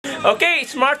Okay,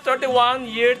 it's March 31,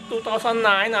 year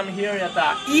 2009. I'm here at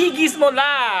the eGizmo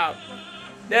Lab.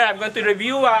 There, I'm going to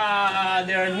review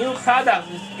their new product.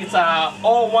 It's a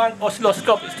OWON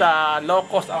oscilloscope. It's a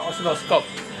low-cost oscilloscope.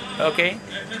 Okay,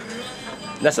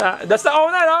 that's the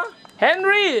owner, no?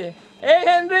 Henry. Hey,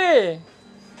 Henry.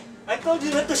 I told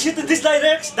you not to shoot in this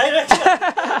direction.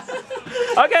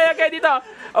 Okay, dito.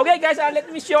 Okay, guys,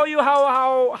 let me show you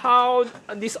how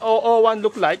this OWON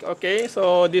look like. Okay,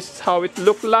 so this is how it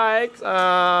look like.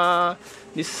 I'm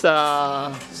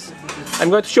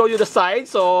going to show you the side,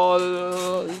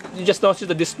 so you just notice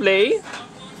the display.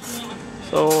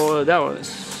 So that one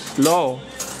is low.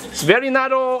 It's very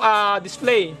narrow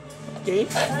display. Okay,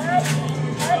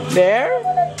 there,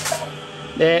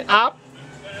 then up.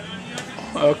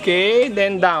 Okay,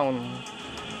 then down.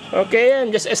 Okay,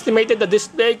 and just estimated the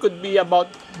display could be about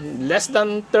less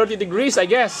than 30 degrees, I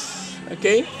guess.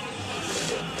 Okay.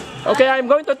 Okay, I'm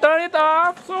going to turn it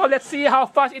off. So let's see how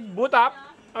fast it boot up.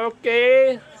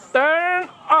 Okay, turn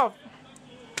off.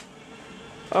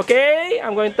 Okay,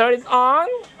 I'm going to turn it on.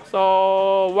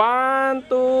 So 1,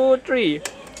 2, 3.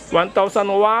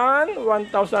 1001,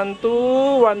 1002,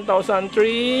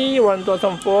 1003,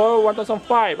 1004,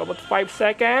 1005. About 5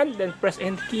 seconds. Then press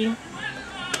Enter key.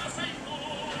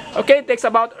 Okay, it takes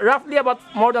roughly about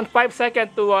more than 5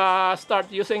 seconds to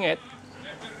start using it.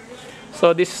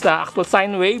 So this is the actual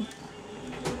sine wave.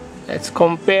 Let's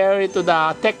compare it to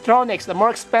the Tektronix, the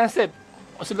more expensive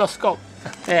oscilloscope.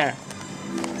 There.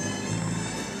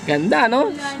 Ganda,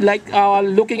 no? Like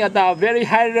looking at a very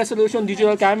high resolution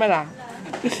digital camera.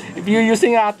 If you're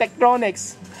using a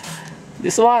Tektronix,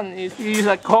 this one, if you use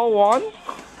a OWON,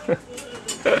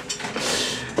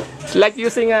 it's like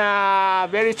using a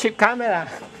very cheap camera.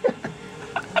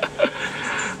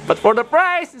 But for the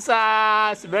price, it's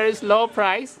a very low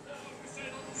price.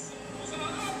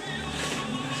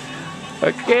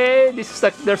 Okay,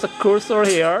 there's a cursor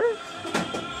here.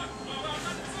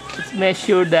 Let's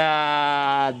measure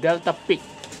the delta peak.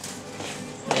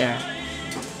 Yeah.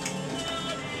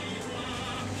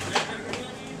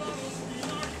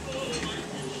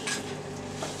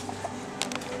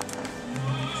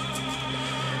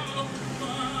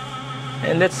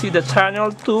 And let's see the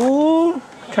channel 2.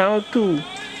 Channel 2.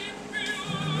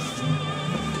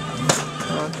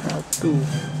 Channel 2.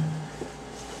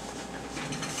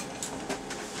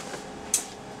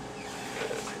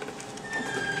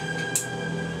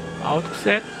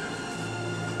 Outset.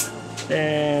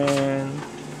 And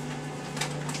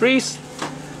freeze.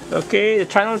 Okay, the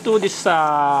channel 2, this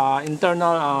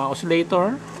internal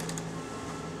oscillator.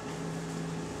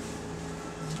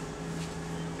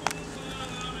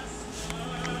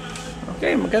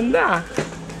 Okay, maganda.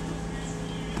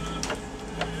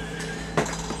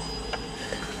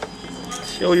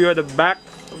 Show you at the back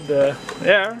of the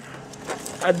there.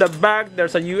 At the back,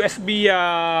 there's a USB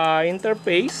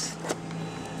interface.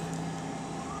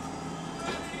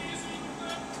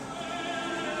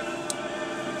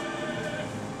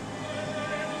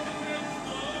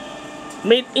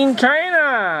 Made in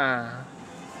China.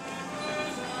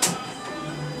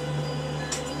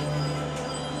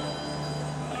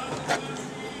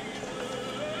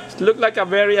 Look like a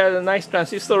very nice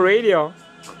transistor radio.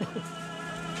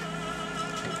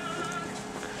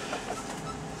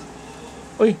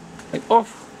 Uy, like off.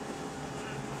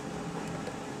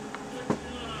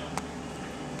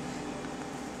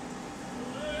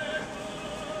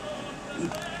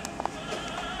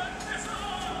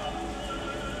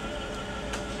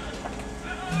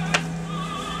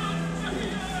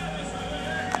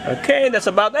 Okay, that's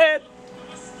about it.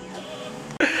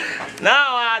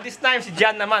 Now, this time si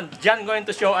John naman. John going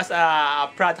to show us a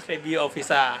product review of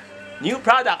his new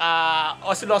product,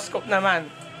 oscilloscope naman.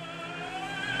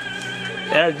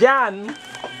 There, John.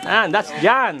 That's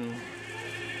John.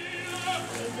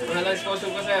 Mahal ang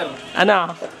exposure ko, sir.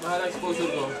 Ano? Mahal ang exposure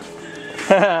ko.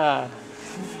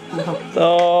 So,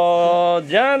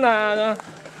 John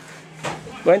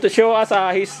going to show us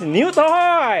his new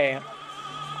toy.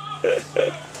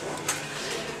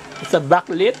 It's a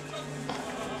backlit.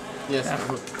 Yes.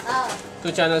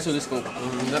 2-channel oscilloscope.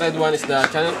 The red one is the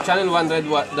channel 1 red,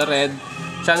 the red,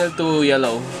 channel 2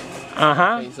 yellow.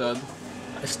 Okay, so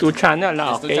it's 2-channel.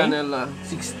 Okay. 2-channel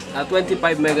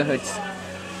 25 megahertz.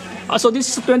 So this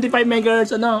is 25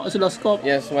 megahertz oscilloscope.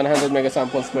 Yes, 100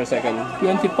 megasamples per second.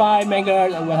 25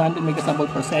 megahertz and 100 megasamples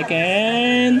per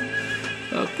second.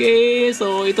 Okay,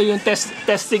 so ito yung test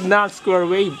signal square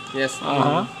wave. Yes.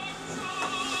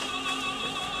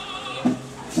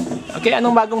 Okay,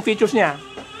 anong bagong features niya?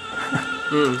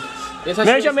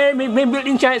 May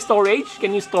built-in storage.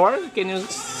 Can you store? Can you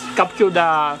capture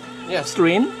the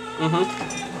screen?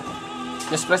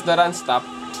 just press the run stop.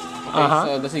 Okay,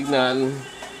 so the signal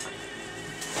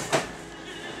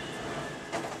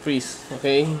freeze.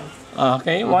 Okay.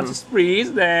 Okay, once it's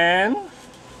freeze, then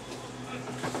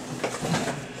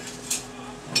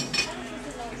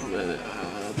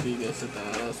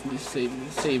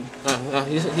save.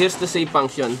 Here's the save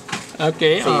function.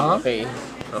 okay. Save.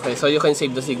 Okay, so you can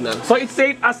save the signal. So it's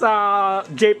saved as a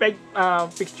JPEG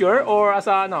picture or as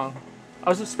a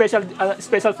as a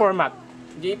special format.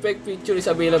 JPEG picture is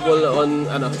available on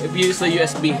if you use the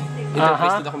USB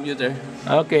interface to the computer.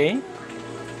 Okay.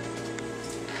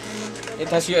 It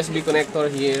has USB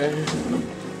connector here.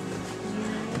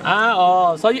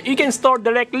 So you can store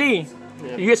directly.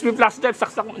 USB flash drive,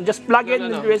 just plug in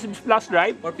the USB flash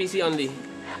drive. For PC only.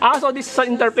 So this is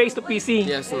an interface to PC.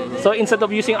 Yes. So instead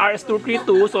of using RS-232,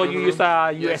 so you use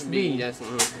a USB. Yes.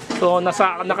 So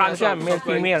naka siya, male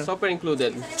female. Software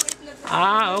included.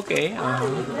 Okay.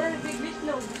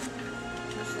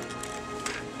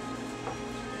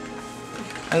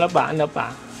 Ano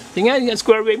pa? Tingnan,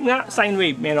 square wave nga, sine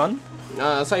wave meron?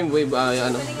 Sine wave,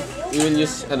 you will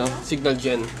use signal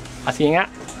gen. Sige nga.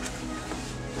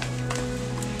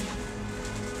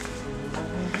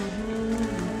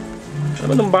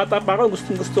 Nung bata pa ako,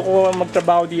 gusto ko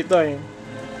magtrabaho dito eh.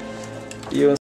 Yung